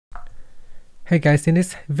Hey guys, in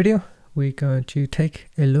this video we're going to take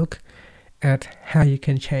a look at how you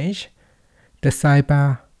can change the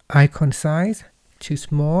sidebar icon size to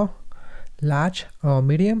small, large or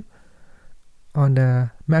medium on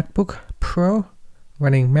the MacBook Pro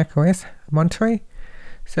running macOS Monterey.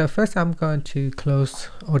 So first I'm going to close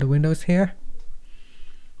all the windows here,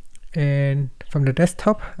 and from the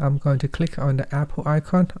desktop I'm going to click on the Apple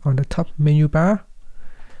icon on the top menu bar.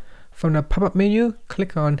 From the pop-up menu,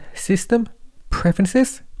 click on System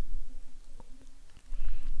Preferences.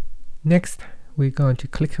 Next we're going to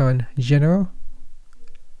click on General,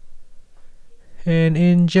 and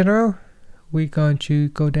in General we're going to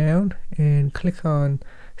go down and click on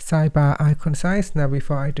Sidebar icon size. Now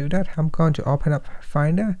before I do that, I'm going to open up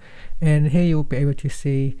Finder, and here you'll be able to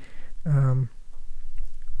see the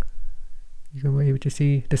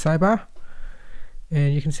sidebar,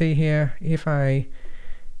 and you can see here if I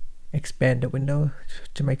expand the window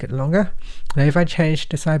to make it longer. Now if I change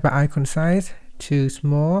the sidebar icon size to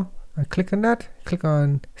small, I click on that, click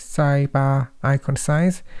on sidebar icon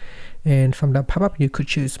size, and from the pop-up you could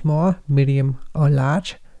choose small, medium or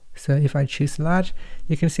large. So if I choose large,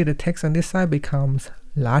 you can see the text on this side becomes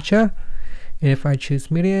larger, and if I choose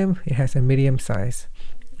medium, it has a medium size.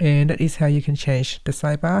 And that is how you can change the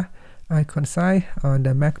sidebar icon size on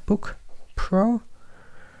the MacBook Pro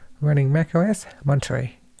running macOS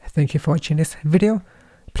Monterey. Thank you for watching this video.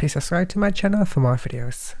 Please subscribe to my channel for more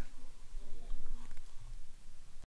videos.